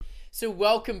So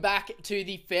welcome back to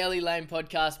the Fairly Lame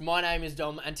podcast. My name is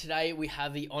Dom and today we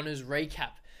have the honours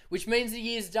recap, which means the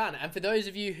year's done. And for those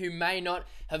of you who may not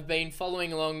have been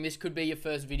following along, this could be your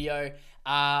first video.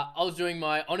 I was doing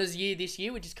my honours year this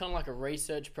year, which is kind of like a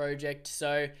research project.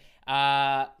 So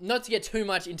not to get too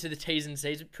much into the T's and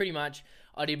C's, but pretty much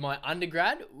I did my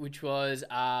undergrad, which was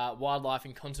wildlife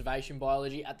and conservation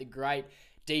biology at the great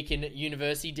Deakin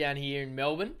University down here in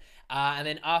Melbourne. And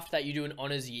then after that, you do an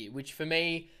honours year, which for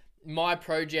me, my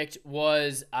project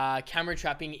was camera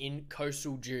trapping in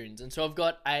coastal dunes. And so I've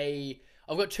got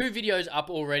two videos up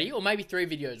already, or maybe three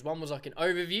videos. One was like an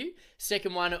overview.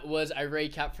 Second one was a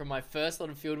recap from my first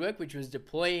lot of fieldwork, which was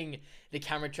deploying the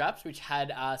camera traps, which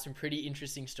had some pretty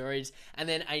interesting stories. And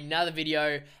then another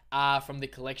video from the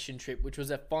collection trip, which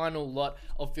was a final lot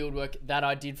of fieldwork that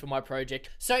I did for my project.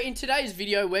 So in today's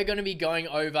video, we're going to be going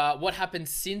over what happened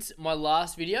since my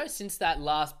last video, since that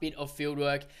last bit of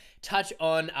fieldwork. Touch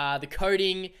on the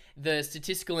coding, the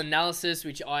statistical analysis,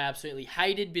 which I absolutely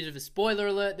hated, bit of a spoiler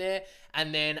alert there,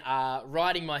 and then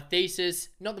writing my thesis,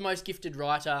 not the most gifted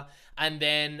writer, and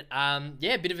then, a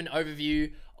bit of an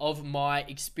overview of my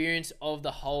experience of the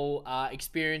whole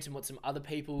experience and what some other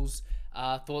people's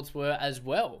thoughts were as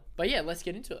well. But yeah, let's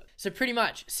get into it. So pretty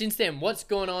much, since then, what's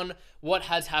gone on, what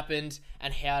has happened,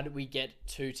 and how did we get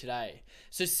to today?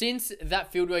 So since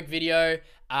that fieldwork video,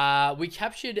 we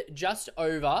captured just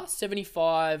over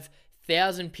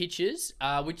 75,000 pictures,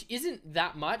 which isn't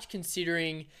that much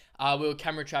considering we were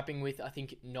camera trapping with, I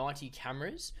think, 90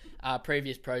 cameras.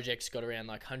 Previous projects got around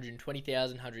like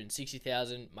 120,000,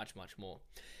 160,000, much more.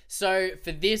 So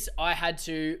for this, I had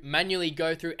to manually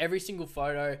go through every single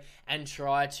photo and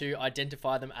try to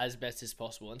identify them as best as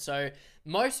possible. And so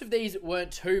most of these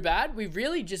weren't too bad. We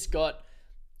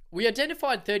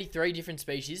identified 33 different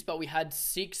species, but we had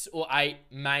 6 or 8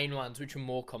 main ones, which were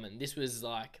more common. This was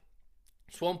like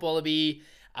swamp wallaby,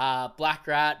 black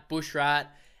rat, bush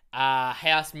rat,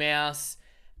 house mouse,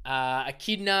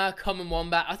 echidna, common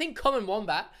wombat. I think common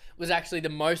wombat was actually the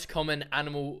most common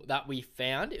animal that we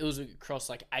found. It was across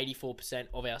like 84%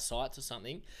 of our sites or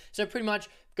something. So pretty much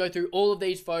go through all of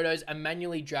these photos and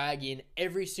manually drag in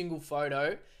every single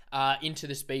photo into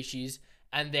the species.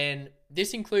 And then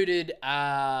this included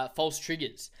false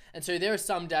triggers. And so there are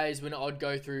some days when I'd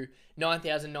go through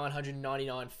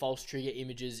 9,999 false trigger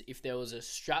images if there was a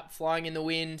strap flying in the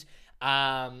wind,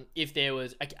 if there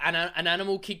was an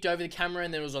animal kicked over the camera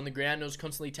and then it was on the ground and it was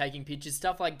constantly taking pictures,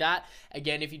 stuff like that.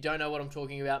 Again, if you don't know what I'm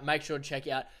talking about, make sure to check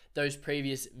out those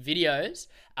previous videos.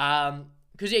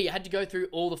 Because you had to go through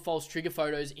all the false trigger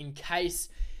photos in case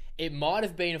it might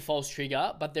have been a false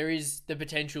trigger, but there is the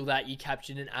potential that you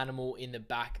captured an animal in the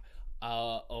back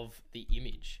of the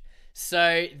image.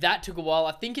 So that took a while.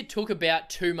 I think it took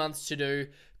about 2 months to do,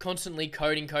 constantly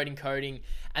coding.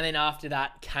 And then after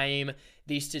that came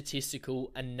the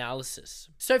statistical analysis.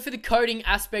 So for the coding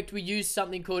aspect, we use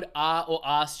something called R or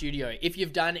RStudio. If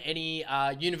you've done any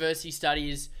university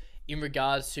studies in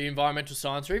regards to environmental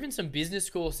science or even some business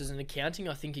courses and accounting,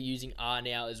 I think are using R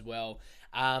now as well.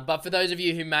 But for those of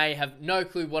you who may have no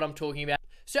clue what I'm talking about,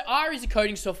 so R is a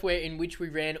coding software in which we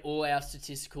ran all our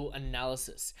statistical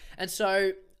analysis. And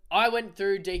so I went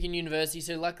through Deakin University,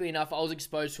 so luckily enough, I was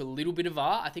exposed to a little bit of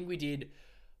R. I think we did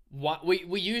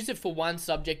we used it for one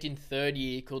subject in third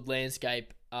year called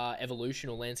landscape evolution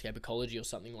or landscape ecology or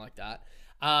something like that.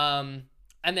 And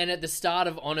then at the start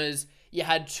of honours, you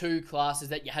had 2 classes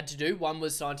that you had to do. One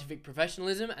was scientific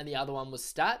professionalism and the other one was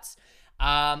stats.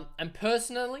 And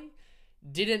personally,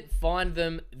 didn't find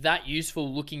them that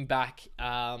useful looking back,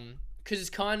 because it's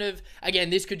kind of, again,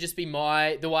 this could just be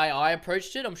the way I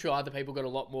approached it. I'm sure other people got a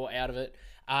lot more out of it.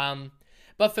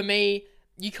 But for me,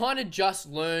 you kind of just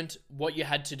learned what you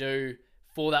had to do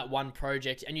for that one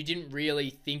project and you didn't really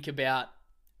think about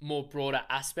more broader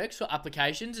aspects or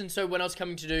applications. And so when I was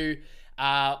coming to do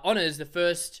honours, the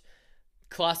first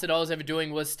class that I was ever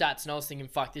doing was stats, and I was thinking,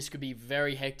 fuck, this could be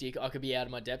very hectic. I could be out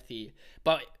of my depth here.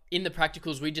 But in the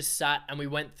practicals, we just sat and we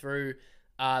went through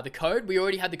the code. We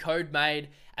already had the code made,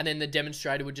 and then the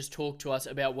demonstrator would just talk to us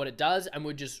about what it does, and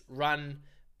we'd just run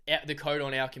the code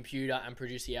on our computer and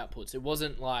produce the outputs. It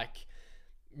wasn't like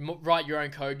write your own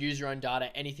code, use your own data,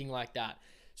 anything like that.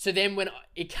 So then when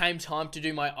it came time to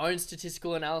do my own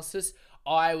statistical analysis,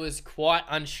 I was quite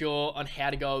unsure on how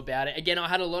to go about it. Again, I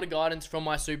had a lot of guidance from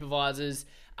my supervisors,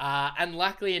 and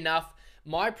luckily enough,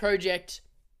 my project,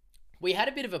 we had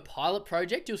a bit of a pilot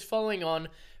project. It was following on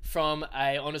from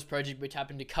a honours project which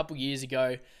happened a couple years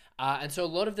ago, and so a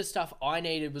lot of the stuff I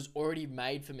needed was already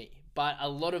made for me. but a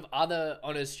lot of other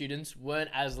honours students weren't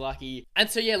as lucky. And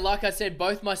so yeah, like I said,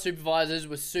 both my supervisors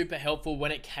were super helpful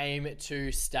when it came to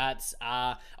stats.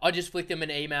 I just flicked them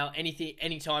an email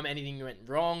anytime anything went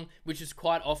wrong, which was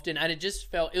quite often, and it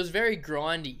was very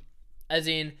grindy. As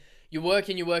in, you're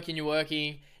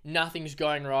working, nothing's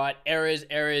going right,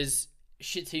 errors,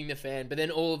 shit's hitting the fan, but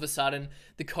then all of a sudden,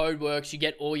 the code works, you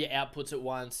get all your outputs at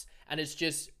once, and it's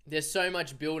just, there's so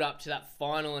much build up to that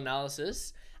final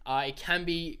analysis. It can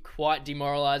be quite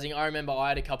demoralizing. I remember I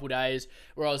had a couple days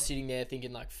where I was sitting there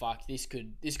thinking like, fuck, this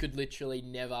could literally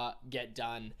never get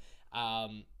done.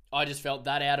 I just felt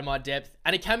that out of my depth,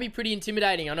 and it can be pretty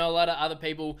intimidating. I know a lot of other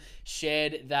people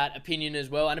shared that opinion as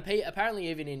well, and apparently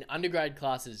even in undergrad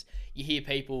classes, you hear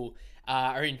people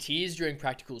are in tears during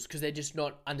practicals because they're just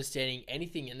not understanding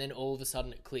anything, and then all of a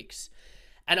sudden it clicks.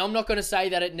 And I'm not going to say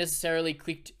that it necessarily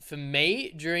clicked for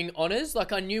me during honours.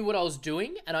 Like, I knew what I was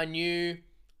doing, and I knew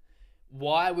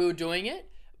why we were doing it,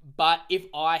 but if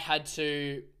I had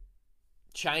to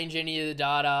change any of the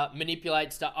data,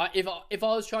 manipulate stuff, if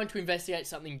I was trying to investigate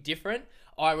something different,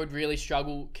 I would really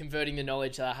struggle converting the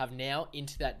knowledge that I have now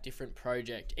into that different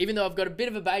project. Even though I've got a bit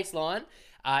of a baseline,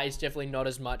 it's definitely not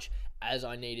as much as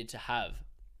I needed to have.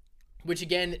 Which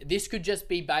again, this could just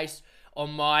be based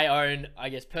on my own, I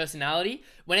guess, personality.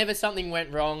 Whenever something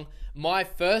went wrong, my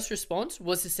first response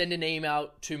was to send an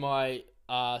email to my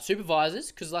supervisors,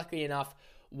 because luckily enough,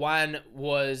 one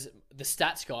was the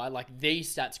stats guy,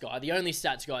 the only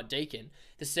stats guy at Deakin.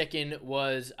 The second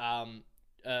was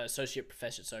associate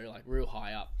professor, so like real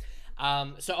high up.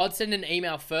 So I'd send an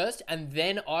email first, and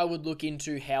then I would look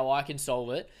into how I can solve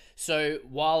it. So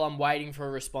while I'm waiting for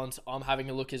a response, I'm having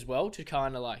a look as well to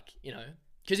kind of like,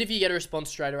 because if you get a response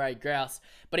straight away, grouse.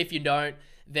 But if you don't,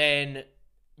 then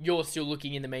you're still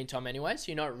looking in the meantime anyway, so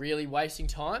you're not really wasting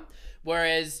time.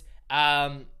 Whereas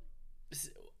an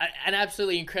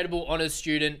absolutely incredible honours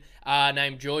student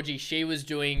named Georgie, she was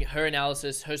doing her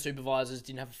analysis. Her supervisors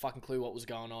didn't have a fucking clue what was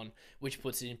going on, which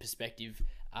puts it in perspective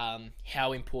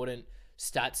how important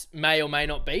stats may or may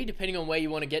not be, depending on where you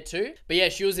want to get to. But yeah,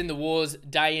 she was in the wars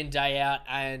day in, day out,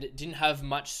 and didn't have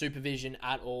much supervision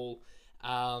at all.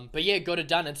 But yeah, got it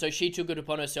done. And so she took it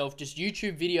upon herself, just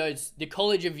YouTube videos. The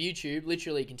College of YouTube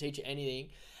literally can teach you anything,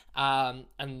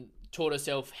 and taught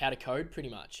herself how to code pretty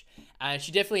much. And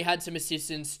she definitely had some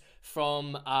assistance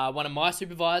from one of my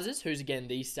supervisors, who's again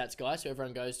the stats guy, so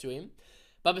everyone goes to him.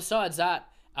 But besides that,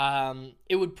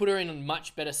 it would put her in a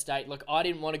much better state. Like, I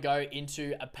didn't want to go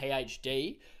into a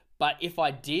PhD, but if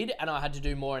I did and I had to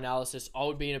do more analysis, I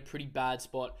would be in a pretty bad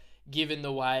spot given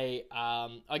the way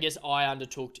I guess I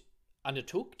undertook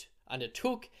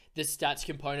the stats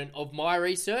component of my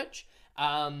research.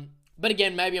 But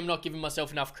again, maybe I'm not giving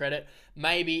myself enough credit.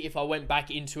 Maybe if I went back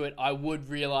into it, I would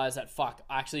realize that, fuck,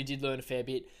 I actually did learn a fair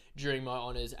bit during my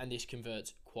honours, and this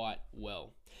converts quite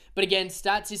well. But again,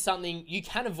 stats is something you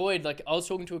can avoid. Like, I was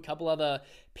talking to a couple other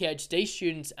PhD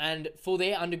students, and for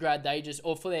their undergrad,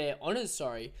 for their honours,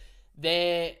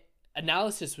 their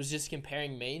analysis was just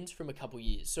comparing means from a couple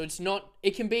years. So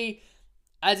it can be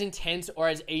as intense or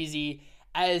as easy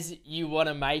as you want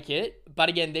to make it. But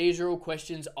again, these are all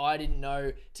questions I didn't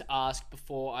know to ask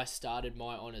before I started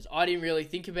my honours. I didn't really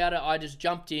think about it. I just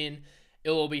jumped in.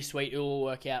 It'll all be sweet. It'll all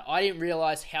work out. I didn't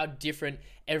realize how different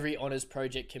every honours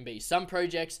project can be. Some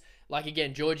projects, like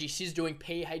again, Georgie, she's doing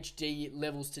PhD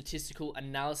level statistical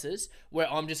analysis where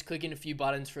I'm just clicking a few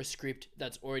buttons for a script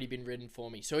that's already been written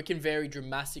for me. So it can vary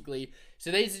dramatically.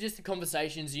 So these are just the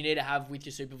conversations you need to have with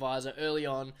your supervisor early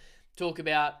on. Talk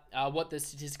about what the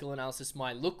statistical analysis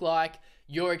might look like,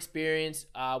 your experience,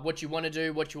 what you want to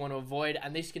do, what you want to avoid,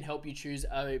 and this can help you choose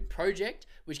a project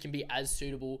which can be as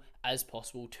suitable as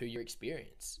possible to your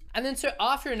experience. And then so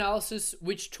after analysis,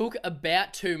 which took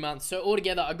about 2 months, so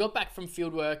altogether I got back from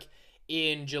fieldwork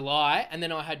in July, and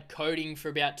then I had coding for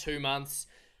about 2 months,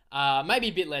 maybe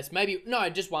a bit less,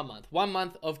 just 1 month. 1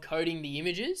 month of coding the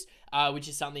images, which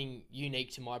is something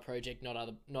unique to my project.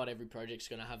 Not every project's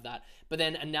going to have that. But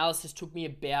then analysis took me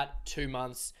about 2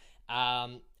 months.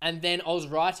 And then I was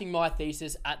writing my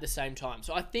thesis at the same time.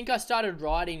 So I think I started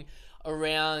writing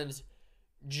around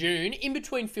June, in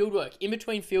between fieldwork. In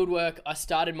between fieldwork, I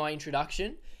started my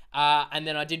introduction. And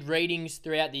then I did readings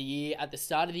throughout the year at the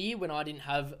start of the year when I didn't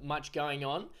have much going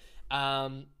on.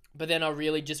 But then I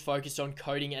really just focused on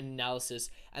coding and analysis,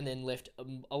 and then left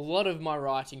a lot of my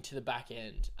writing to the back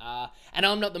end. And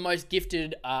I'm not the most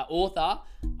gifted author.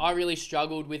 I really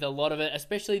struggled with a lot of it,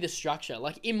 especially the structure.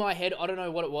 Like, in my head, I don't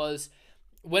know what it was.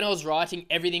 When I was writing,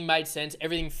 everything made sense,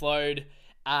 everything flowed.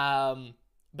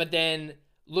 But then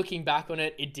looking back on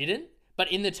it, it didn't.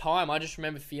 But in the time, I just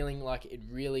remember feeling like it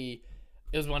really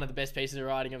it was one of the best pieces of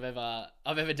writing I've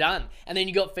ever done. And then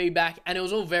you got feedback, and it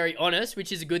was all very honest,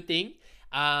 which is a good thing.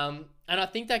 And I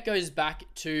think that goes back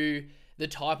to the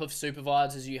type of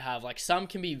supervisors you have. Like, some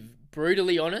can be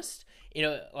brutally honest,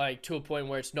 like to a point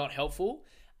where it's not helpful.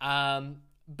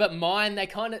 But mine,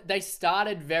 they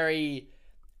started very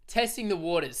testing the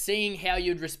waters, seeing how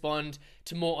you'd respond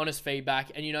to more honest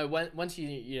feedback. And, once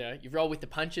you roll with the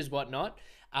punches, whatnot,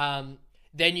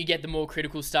 then you get the more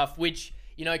critical stuff, which,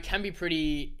 can be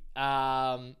pretty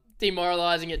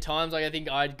demoralizing at times. Like, I think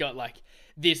I'd got like,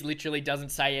 this literally doesn't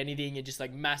say anything, and just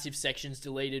like massive sections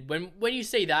deleted. When you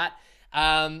see that,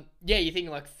 you think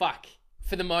like, fuck.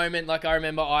 For the moment, like, I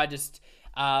remember I just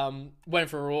went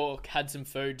for a walk, had some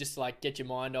food, just to like get your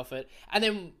mind off it. And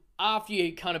then after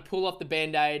you kind of pull off the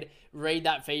Band-Aid, read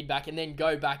that feedback, and then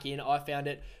go back in, I found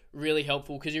it really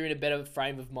helpful, because you're in a better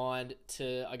frame of mind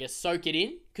to, I guess, soak it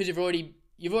in, because you've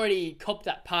already copped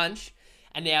that punch,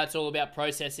 and now it's all about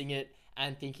processing it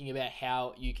and thinking about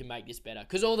how you can make this better.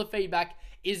 Because all the feedback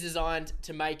is designed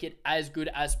to make it as good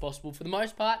as possible. For the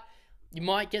most part, you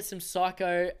might get some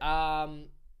psycho,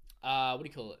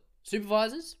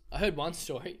 supervisors. I heard one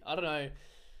story. I don't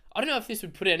know if this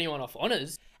would put anyone off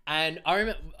honours. And I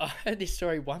remember I heard this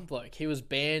story. One bloke, he was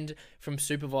banned from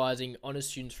supervising honours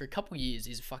students for a couple of years.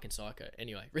 He's a fucking psycho.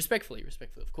 Anyway, respectfully,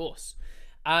 of course.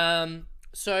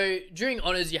 So during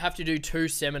honours, you have to do 2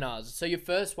 seminars. So your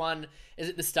first one is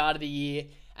at the start of the year,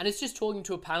 and it's just talking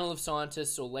to a panel of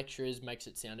scientists or lecturers, makes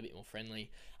it sound a bit more friendly,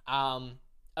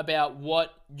 about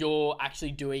what you're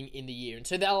actually doing in the year. And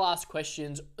so they'll ask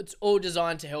questions. It's all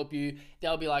designed to help you.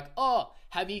 They'll be like, oh,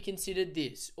 have you considered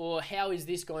this? Or how is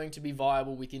this going to be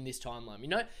viable within this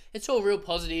timeline? It's all real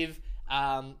positive.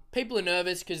 People are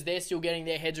nervous because they're still getting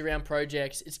their heads around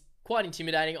projects. It's quite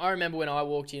intimidating. I remember when I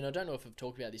walked in, I don't know if I've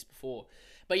talked about this before,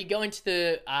 but you go into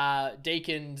the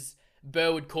Deacon's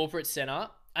Burwood Corporate Centre,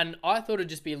 and I thought it'd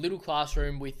just be a little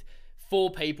classroom with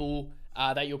 4 people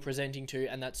that you're presenting to,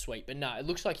 and that's sweet. But no, it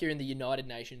looks like you're in the United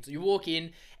Nations. You walk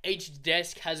in, each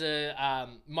desk has a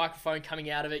microphone coming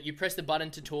out of it. You press the button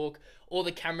to talk. All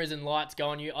the cameras and lights go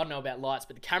on you. I don't know about lights,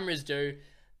 but the cameras do.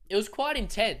 It was quite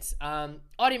intense. I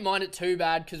didn't mind it too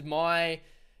bad, because I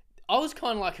was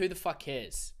kind of like, who the fuck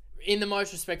cares? In the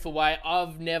most respectful way.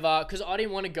 Because I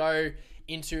didn't want to go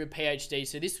into a PhD,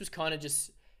 so this was kind of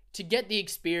just to get the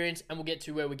experience, and we'll get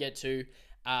to where we get to.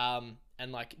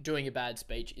 And like, doing a bad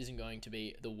speech isn't going to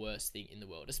be the worst thing in the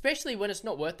world, especially when it's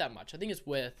not worth that much. I think it's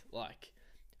worth like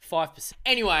 5%.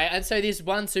 Anyway, and so this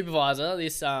one supervisor,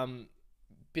 this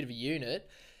bit of a unit,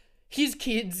 his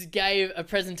kids gave a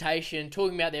presentation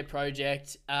talking about their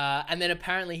project, and then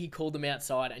apparently he called them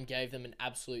outside and gave them an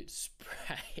absolute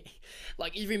spray.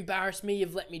 Like, you've embarrassed me,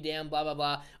 you've let me down, blah, blah,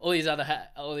 blah. All these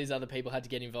other people had to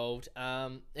get involved.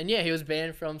 And yeah, he was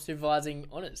banned from supervising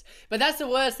honours. But that's the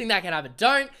worst thing that can happen.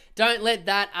 Don't let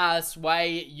that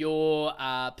sway your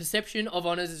perception of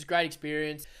honours as a great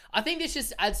experience. I think this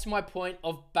just adds to my point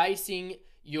of basing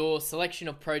your selection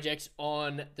of projects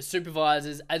on the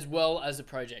supervisors as well as the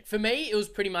project. For me, it was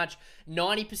pretty much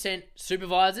 90%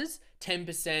 supervisors,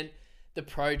 10% the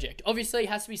project. Obviously, it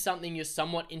has to be something you're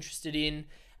somewhat interested in.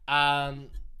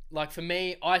 Like for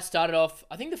me, I started off,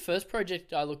 I think the first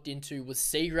project I looked into was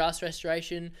seagrass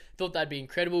restoration. Thought that'd be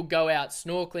incredible. Go out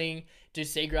snorkeling, do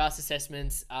seagrass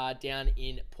assessments down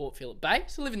in Port Phillip Bay.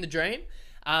 So living the dream.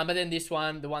 But then this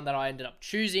one, the one that I ended up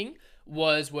choosing,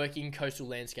 was working coastal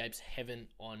landscapes, heaven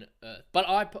on earth. But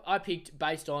I picked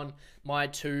based on my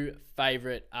 2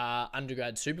 favourite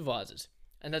undergrad supervisors.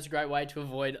 And that's a great way to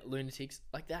avoid lunatics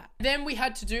like that. Then we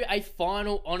had to do a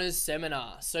final honours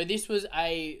seminar. So this was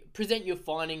present your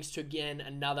findings to, again,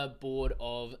 another board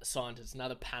of scientists,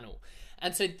 another panel.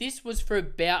 And so this was for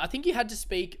about, I think you had to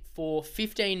speak for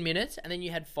 15 minutes, and then you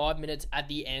had 5 minutes at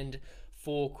the end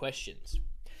for questions.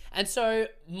 And so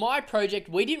my project,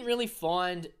 we didn't really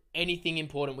find anything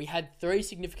important. We had 3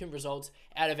 significant results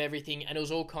out of everything, and it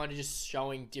was all kind of just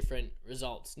showing different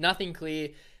results. Nothing clear,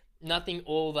 nothing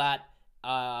all that,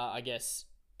 I guess,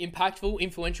 impactful,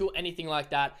 influential, anything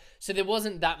like that. So there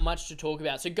wasn't that much to talk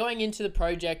about. So going into the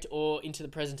project, or into the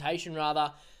presentation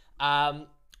rather, I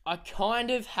kind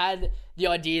of had the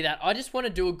idea that I just want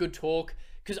to do a good talk,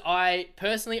 because I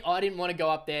didn't want to go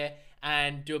up there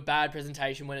and do a bad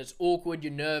presentation when it's awkward,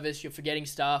 you're nervous, you're forgetting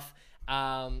stuff.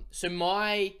 So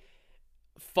my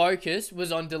focus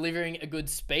was on delivering a good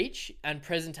speech and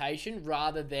presentation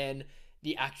rather than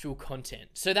the actual content.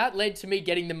 So that led to me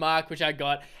getting the mark, which I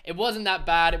got. It wasn't that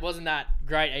bad. It wasn't that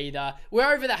great either.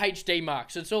 We're over the HD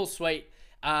mark, so it's all sweet.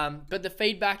 But the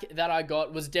feedback that I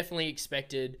got was definitely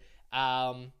expected.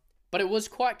 But it was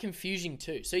quite confusing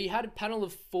too. So you had a panel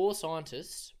of 4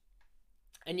 scientists,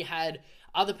 and you had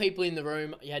other people in the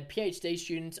room. You had PhD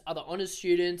students, other honours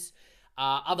students,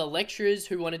 other lecturers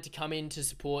who wanted to come in to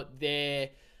support their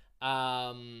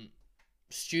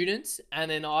students, and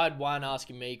then I had one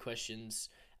asking me questions.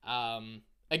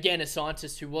 Again, a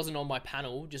scientist who wasn't on my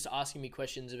panel, just asking me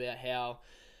questions about how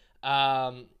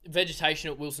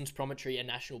vegetation at Wilson's Promontory, a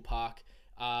national park,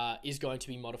 is going to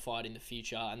be modified in the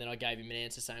future. And then I gave him an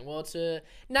answer saying, well, it's a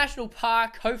national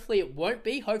park. Hopefully it won't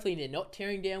be. Hopefully they're not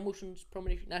tearing down Wilson's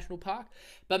Promontory National Park.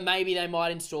 But maybe they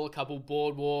might install a couple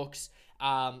boardwalks,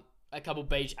 a couple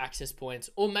beach access points,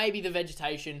 or maybe the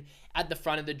vegetation at the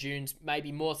front of the dunes may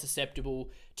be more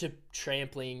susceptible to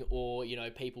trampling or, you know,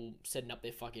 people setting up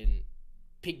their fucking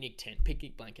picnic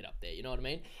blanket up there, you know what I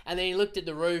mean? And then he looked at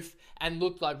the roof and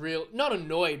looked like real, not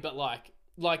annoyed, but like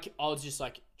I was just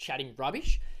like chatting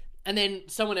rubbish. And then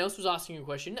someone else was asking a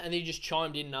question and he just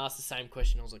chimed in and asked the same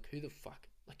question. I was like, who the fuck?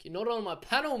 Like, you're not on my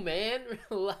panel, man.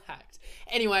 Relax.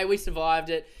 Anyway, we survived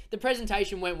it. The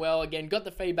presentation went well. Again, got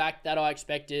the feedback that I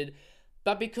expected.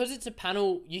 But because it's a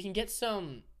panel, you can get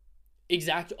some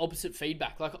exact opposite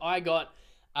feedback. Like I got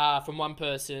from one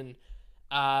person,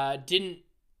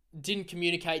 didn't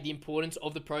communicate the importance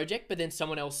of the project, but then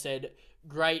someone else said,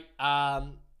 great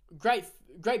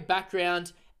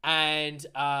background and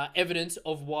evidence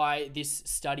of why this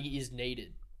study is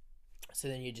needed. So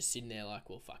then you're just sitting there like,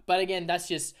 well, fuck. But again, that's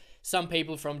just some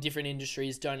people from different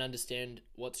industries don't understand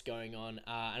what's going on.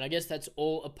 And I guess that's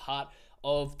all a part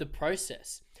of the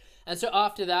process. And so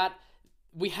after that,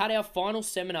 we had our final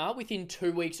seminar within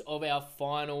 2 weeks of our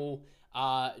final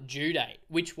due date,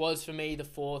 which was for me the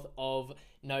 4th of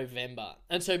November.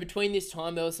 And so between this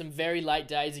time, there were some very late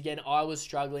days. Again, I was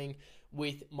struggling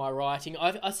with my writing.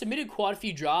 I submitted quite a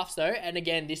few drafts though. And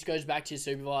again, this goes back to your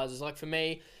supervisors. Like for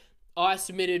me, I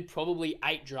submitted probably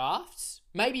 8 drafts,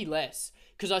 maybe less,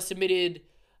 because I submitted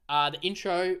the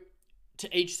intro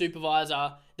to each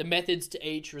supervisor, the methods to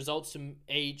each, results to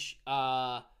each,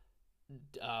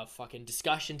 fucking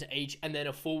discussion to each, and then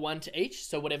a full one to each.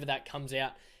 So whatever that comes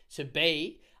out to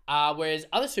be. Whereas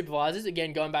other supervisors,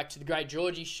 again, going back to the great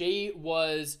Georgie,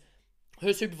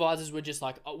 her supervisors were just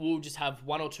like, oh, we'll just have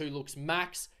 1 or 2 looks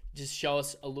max, just show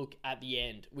us a look at the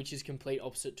end, which is complete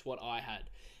opposite to what I had.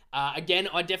 Again,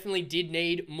 I definitely did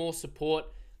need more support,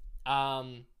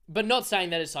 but not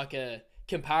saying that it's like a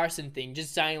comparison thing,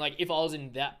 just saying like if I was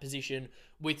in that position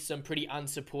with some pretty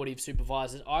unsupportive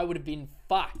supervisors, I would have been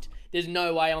fucked. There's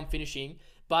no way I'm finishing,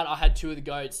 but I had 2 of the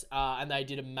GOATs, and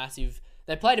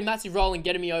they played a massive role in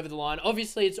getting me over the line.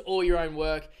 Obviously, it's all your own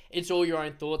work, it's all your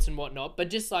own thoughts and whatnot, but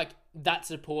just like that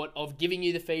support of giving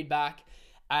you the feedback,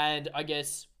 and I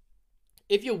guess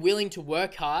if you're willing to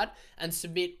work hard and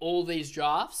submit all these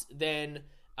drafts, then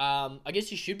I guess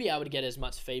you should be able to get as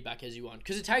much feedback as you want,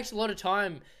 because it takes a lot of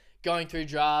time going through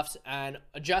drafts and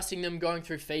adjusting them, going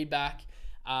through feedback.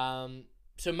 So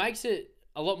it makes it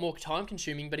a lot more time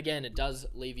consuming, but again, it does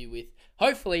leave you with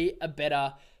hopefully a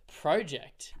better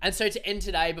project. And so to end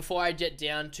today, before I get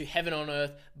down to Heaven on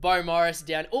Earth, Beaumaris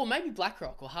down, or maybe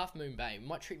Blackrock or Half Moon Bay,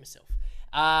 might treat myself.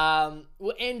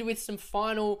 We'll end with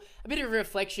a bit of a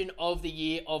reflection of the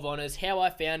year of honours, how I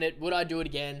found it, would I do it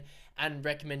again, and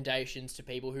recommendations to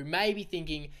people who may be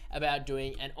thinking about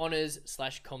doing an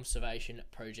honours/conservation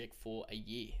project for a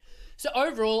year. So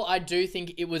overall, I do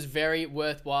think it was very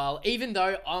worthwhile, even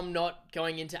though I'm not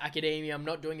going into academia, I'm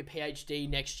not doing a PhD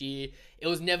next year. It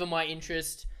was never my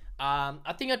interest.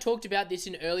 I think I talked about this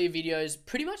in earlier videos,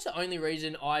 pretty much the only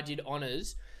reason I did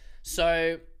honours.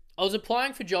 So I was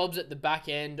applying for jobs at the back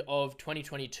end of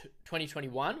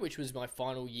 2021, which was my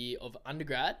final year of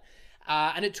undergrad.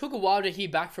 And it took a while to hear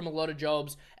back from a lot of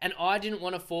jobs, and I didn't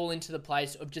want to fall into the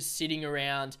place of just sitting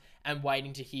around and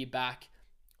waiting to hear back.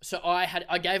 So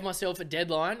I gave myself a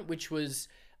deadline, which was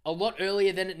a lot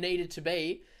earlier than it needed to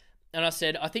be. And I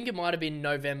said, I think it might have been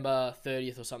November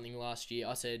 30th or something last year.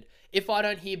 I said, if I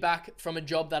don't hear back from a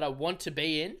job that I want to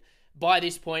be in, by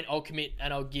this point, I'll commit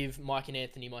and I'll give Mike and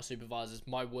Anthony, my supervisors,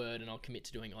 my word, and I'll commit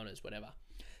to doing honours, whatever.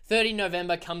 30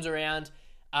 November comes around,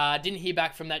 didn't hear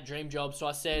back from that dream job. So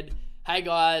I said, hey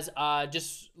guys,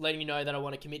 just letting you know that I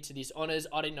want to commit to this honours.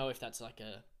 I didn't know if that's like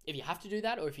if you have to do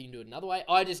that or if you can do it another way.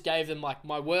 I just gave them like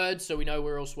my word so we know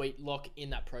we're all sweet, lock in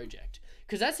that project.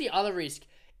 Because that's the other risk.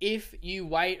 If you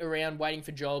wait around waiting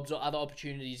for jobs or other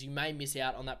opportunities, you may miss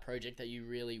out on that project that you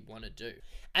really want to do.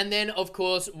 And then, of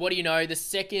course, what do you know? The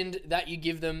second that you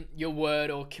give them your word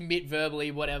or commit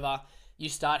verbally, whatever, you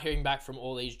start hearing back from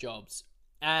all these jobs.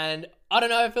 And I don't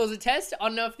know if it was a test. I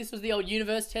don't know if this was the old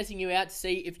universe testing you out to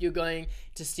see if you're going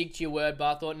to stick to your word.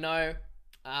 But I thought, no,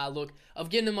 Look, I've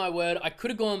given them my word. I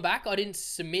could have gone back. I didn't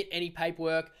submit any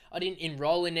paperwork. I didn't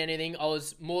enroll in anything. I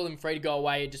was more than free to go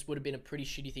away. It just would have been a pretty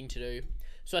shitty thing to do.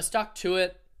 So I stuck to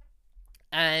it.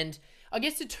 And I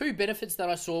guess the two benefits that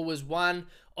I saw was, one,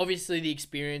 obviously the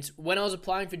experience. When I was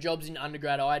applying for jobs in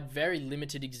undergrad, I had very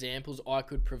limited examples I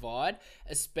could provide,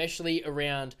 especially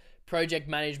around project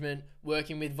management,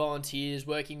 working with volunteers,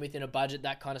 working within a budget,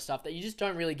 that kind of stuff that you just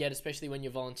don't really get, especially when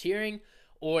you're volunteering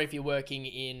or if you're working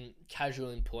in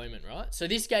casual employment, right? So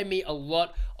this gave me a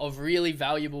lot of really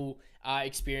valuable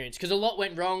experience, because a lot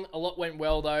went wrong, a lot went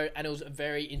well though, and it was a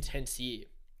very intense year.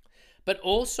 But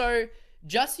also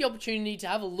just the opportunity to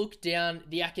have a look down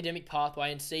the academic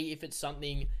pathway and see if it's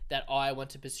something that I want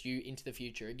to pursue into the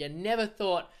future. Again, never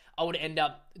thought I would end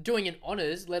up doing an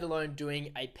honours, let alone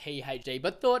doing a PhD,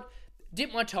 but thought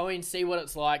dip my toe in, see what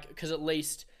it's like, because at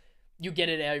least you get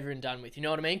it over and done with, you know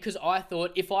what I mean? Because I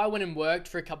thought if I went and worked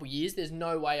for a couple of years, there's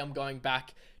no way I'm going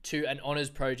back to an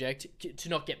honours project to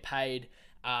not get paid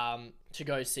to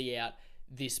go see out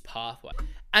this pathway.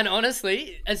 And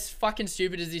honestly, as fucking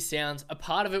stupid as this sounds, a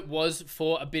part of it was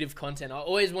for a bit of content. I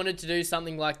always wanted to do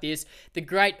something like this, the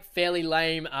great Fairly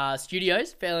Lame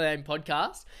Studios, Fairly Lame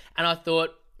podcast, and I thought,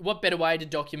 what better way to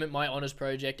document my honours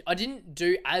project? I didn't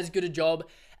do as good a job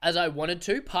as I wanted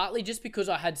to, partly just because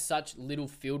I had such little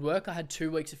field work. I had 2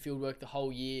 weeks of field work the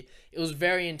whole year. It was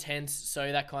very intense,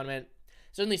 so that kind of meant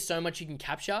there's only so much you can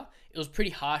capture. It was a pretty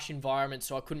harsh environment,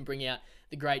 so I couldn't bring out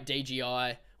the great DJI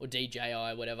or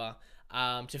DJI, whatever,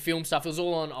 to film stuff. It was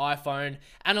all on iPhone,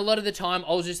 and a lot of the time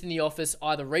I was just in the office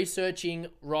either researching,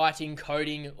 writing,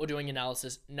 coding, or doing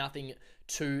analysis. Nothing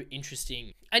too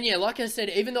interesting. And yeah, like I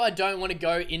said, even though I don't want to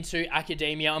go into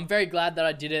academia, I'm very glad that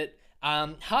I did it.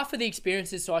 Half of the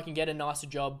experiences so I can get a nicer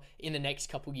job in the next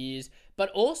couple years, but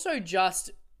also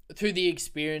just through the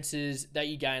experiences that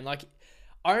you gain. Like,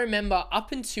 I remember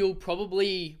up until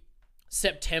probably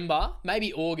September,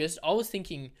 maybe August, I was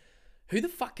thinking, who the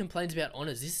fuck complains about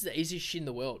honours? This is the easiest shit in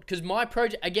the world. Because my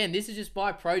project, again, this is just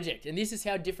my project, and this is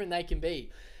how different they can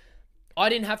be. I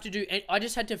didn't have to do, I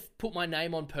just had to put my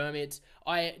name on permits.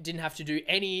 I didn't have to do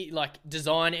any like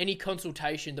design, any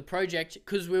consultation. The project,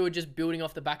 because we were just building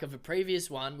off the back of a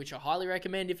previous one, which I highly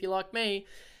recommend if you like me,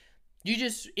 you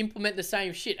just implement the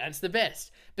same shit and it's the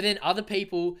best. But then other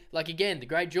people, like again, the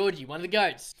great Georgie, one of the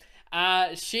goats,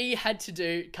 she had to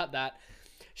do,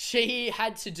 she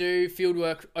had to do field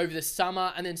work over the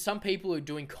summer, and then some people are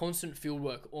doing constant field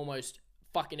work almost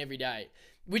fucking every day,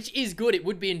 which is good. It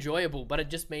would be enjoyable, but it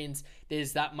just means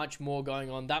there's that much more going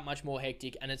on, that much more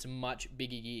hectic, and it's a much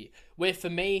bigger year. Where for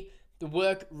me, the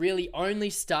work really only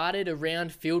started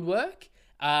around field work.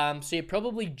 So yeah,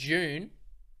 probably June,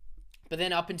 but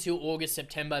then up until August,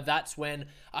 September, that's when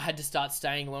I had to start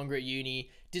staying longer at uni,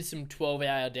 did some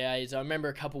 12-hour days. I remember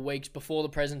a couple weeks before the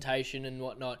presentation and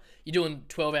whatnot, you're doing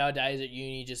 12-hour days at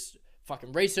uni, just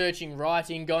fucking researching,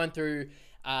 writing, going through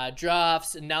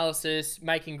drafts, analysis,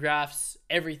 making graphs,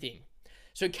 everything.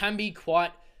 So it can be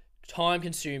quite time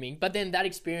consuming, but then that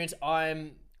experience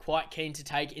I'm quite keen to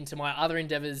take into my other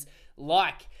endeavors,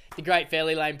 like the great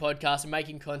Fairly Lame podcast and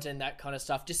making content, that kind of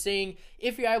stuff. Just seeing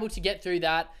if you're able to get through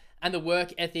that, and the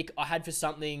work ethic I had for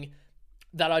something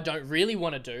that I don't really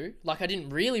want to do. Like, I didn't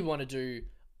really want to do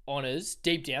honours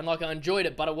deep down. Like, I enjoyed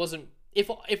it, but it wasn't,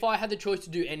 if I had the choice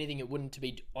to do anything, it wouldn't to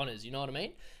be honours, you know what I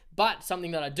mean? But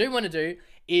something that I do want to do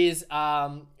is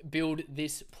build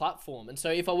this platform. And so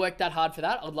if I work that hard for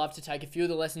that, I'd love to take a few of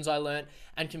the lessons I learned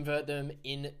and convert them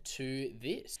into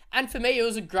this. And for me, it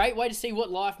was a great way to see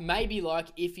what life may be like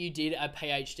if you did a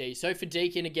PhD. So for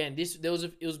Deakin, again, it was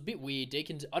a bit weird.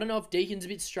 Deakin's, I don't know if Deakin's a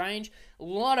bit strange. A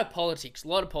lot of politics.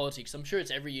 I'm sure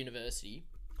it's every university.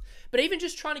 But even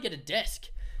just trying to get a desk,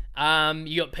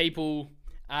 you got people...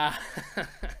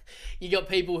 you got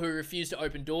people who refuse to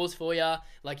open doors for you.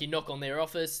 Like, you knock on their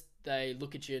office, they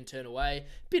look at you and turn away.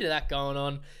 Bit of that going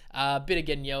on. Bit of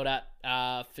getting yelled at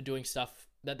for doing stuff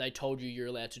that they told you you're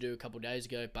allowed to do a couple of days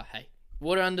ago. But hey,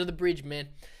 water under the bridge, man.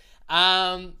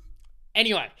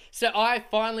 Anyway, so I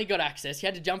finally got access. You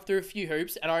had to jump through a few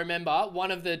hoops. And I remember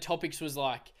one of the topics was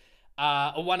like,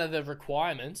 or one of the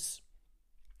requirements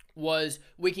was,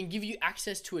 we can give you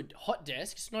access to a hot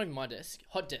desk. It's not even my desk.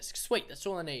 Hot desk. Sweet. That's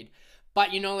all I need.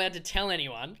 But you're not allowed to tell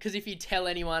anyone, because if you tell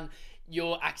anyone,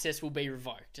 your access will be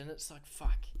revoked. And it's like,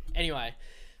 fuck. Anyway,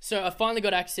 so I finally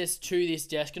got access to this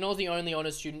desk, and I was the only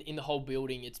honours student in the whole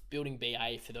building. It's building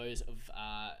BA for those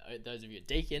of you at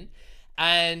Deakin.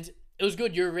 And it was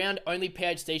good. You're around only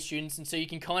PhD students, and so you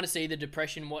can kind of see the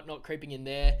depression and whatnot creeping in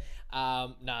there.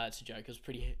 No, that's a joke. It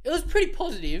was pretty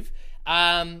positive.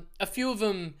 A few of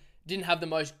them didn't have the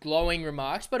most glowing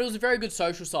remarks, but it was a very good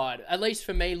social side. At least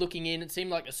for me looking in, it seemed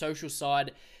like a social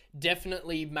side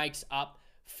definitely makes up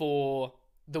for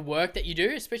the work that you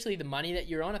do, especially the money that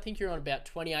you're on. I think you're on about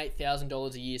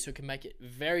 $28,000 a year, so it can make it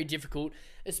very difficult,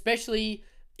 especially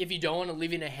if you don't want to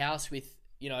live in a house with,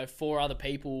 4 other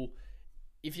people.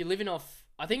 If you're living off,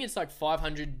 I think it's like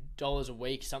 $500 a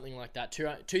week, something like that,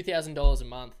 $2,000 a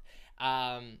month.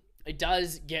 It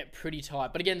does get pretty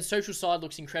tight. But again, the social side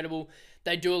looks incredible.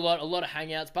 They do a lot of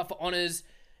hangouts. But for honours,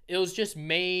 it was just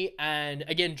me and,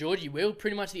 again, Georgie. We were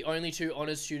pretty much the only 2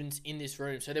 honours students in this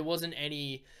room. So there wasn't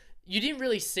any... You didn't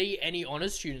really see any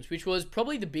honours students, which was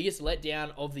probably the biggest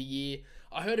letdown of the year.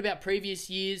 I heard about previous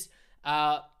years,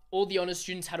 all the honours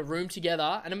students had a room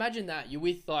together. And imagine that. You're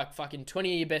with like fucking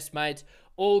 20 of your best mates,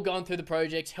 all going through the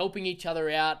projects, helping each other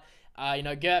out.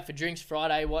 Go out for drinks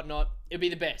Friday, whatnot. It'd be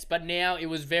the best. But now it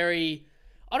was very,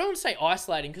 I don't want to say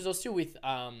isolating, because I was still with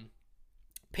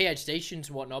PhD students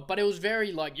and whatnot, but it was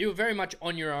very like, you were very much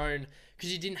on your own,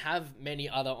 because you didn't have many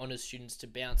other honours students to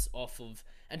bounce off of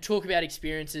and talk about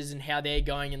experiences and how they're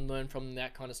going and learn from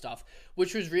that kind of stuff,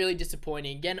 which was really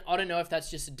disappointing. Again, I don't know if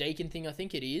that's just a Deakin thing. I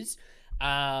think it is.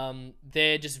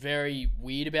 They're just very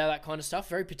weird about that kind of stuff,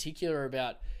 very particular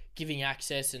about giving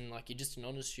access, and like, you're just an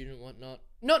honours student and whatnot.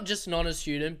 Not just an honours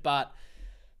student, but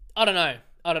I don't know.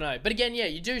 But again, yeah,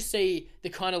 you do see the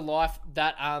kind of life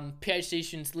that PhD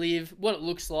students live, what it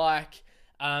looks like,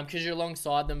 because you're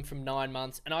alongside them from 9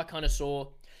 months. And I kind of saw,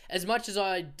 as much as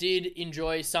I did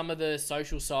enjoy some of the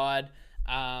social side,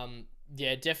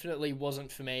 definitely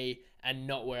wasn't for me and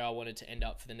not where I wanted to end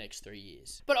up for the next 3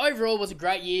 years. But overall, it was a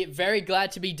great year. Very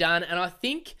glad to be done. And I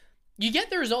think you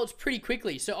get the results pretty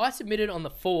quickly. So I submitted on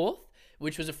the 4th,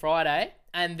 which was a Friday,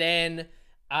 and then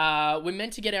we're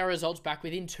meant to get our results back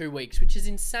within 2 weeks, which is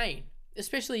insane.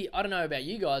 Especially, I don't know about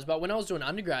you guys, but when I was doing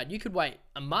undergrad, you could wait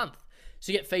a month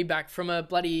to get feedback from a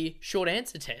bloody short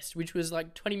answer test, which was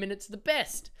like 20 minutes at the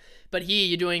best. But here,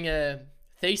 you're doing a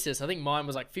thesis. I think mine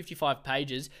was like 55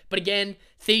 pages. But again,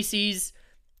 theses,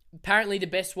 apparently the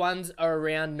best ones are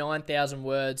around 9,000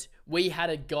 words. We had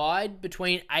a guide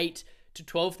between 8 to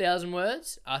 12,000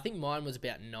 words. I think mine was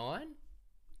about 9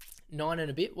 and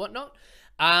a bit, whatnot.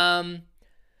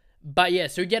 But yeah,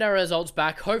 so we get our results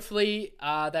back. Hopefully,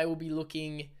 they will be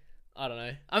looking, I don't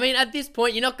know. I mean, at this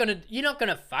point, you're not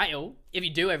gonna fail if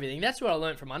you do everything. That's what I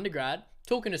learned from undergrad.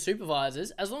 Talking to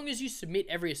supervisors, as long as you submit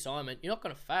every assignment, you're not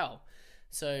gonna fail.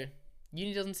 So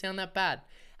uni doesn't sound that bad.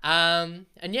 And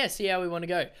yeah, see how we want to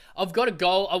go. I've got a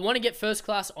goal. I want to get first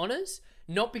class honours.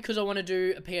 Not because I want to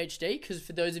do a PhD, because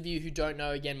for those of you who don't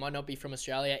know, again, might not be from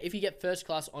Australia, if you get first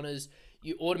class honours,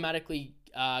 you automatically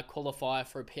qualify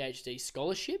for a PhD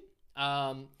scholarship.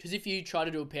 Because if you try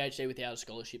to do a PhD without a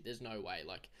scholarship, there's no way.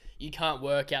 Like, you can't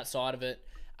work outside of it.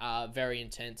 Very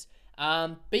intense.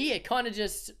 But yeah, kind of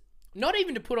just, not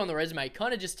even to put on the resume,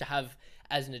 kind of just to have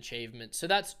as an achievement. So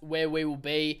that's where we will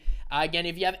be. Again,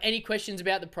 if you have any questions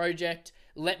about the project,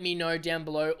 let me know down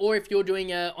below. Or if you're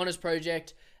doing an honours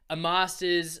project, a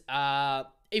master's,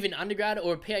 even undergrad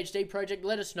or a PhD project,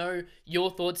 let us know your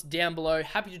thoughts down below.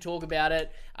 Happy to talk about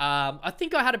it. I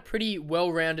think I had a pretty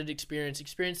well-rounded experience.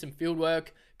 Experienced some fieldwork,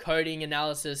 coding,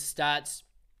 analysis, stats,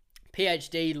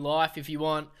 PhD, life if you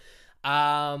want,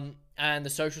 and the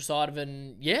social side of it,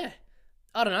 and yeah.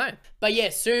 I don't know. But yeah,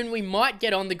 soon we might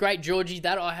get on the great Georgie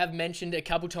that I have mentioned a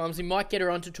couple times. We might get her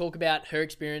on to talk about her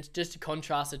experience, just to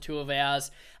contrast the two of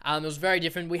ours. It was very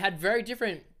different. We had very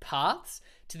different paths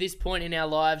to this point in our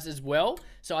lives as well.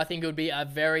 So I think it would be a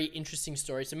very interesting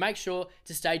story. So make sure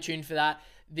to stay tuned for that.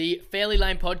 The Fairly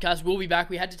Lame podcast will be back.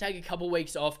 We had to take a couple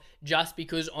weeks off just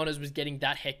because honours was getting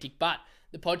that hectic. But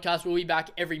the podcast will be back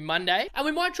every Monday. And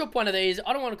we might drop one of these.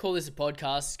 I don't want to call this a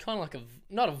podcast. It's kind of like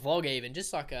not a vlog even,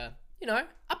 just like a,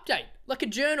 update, like a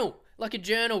journal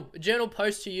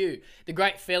post to you, the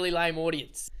great Fairly Lame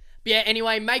audience. But yeah,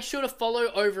 anyway, make sure to follow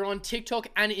over on TikTok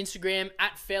and Instagram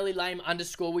at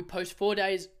fairlylame_. We post 4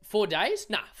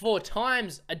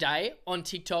 times a day on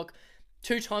TikTok,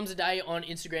 2 times a day on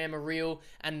Instagram, a reel,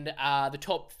 and the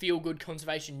top feel-good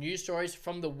conservation news stories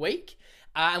from the week.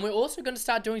 And we're also going to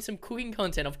start doing some cooking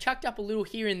content. I've chucked up a little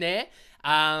here and there.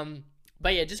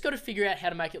 But yeah, just got to figure out how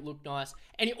to make it look nice.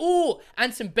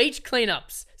 And some beach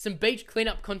cleanups. Some beach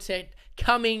cleanup content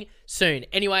coming soon.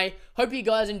 Anyway, hope you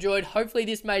guys enjoyed. Hopefully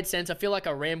this made sense. I feel like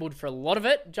I rambled for a lot of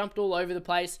it. Jumped all over the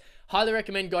place. Highly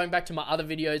recommend going back to my other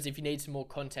videos if you need some more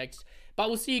context. But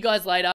we'll see you guys later.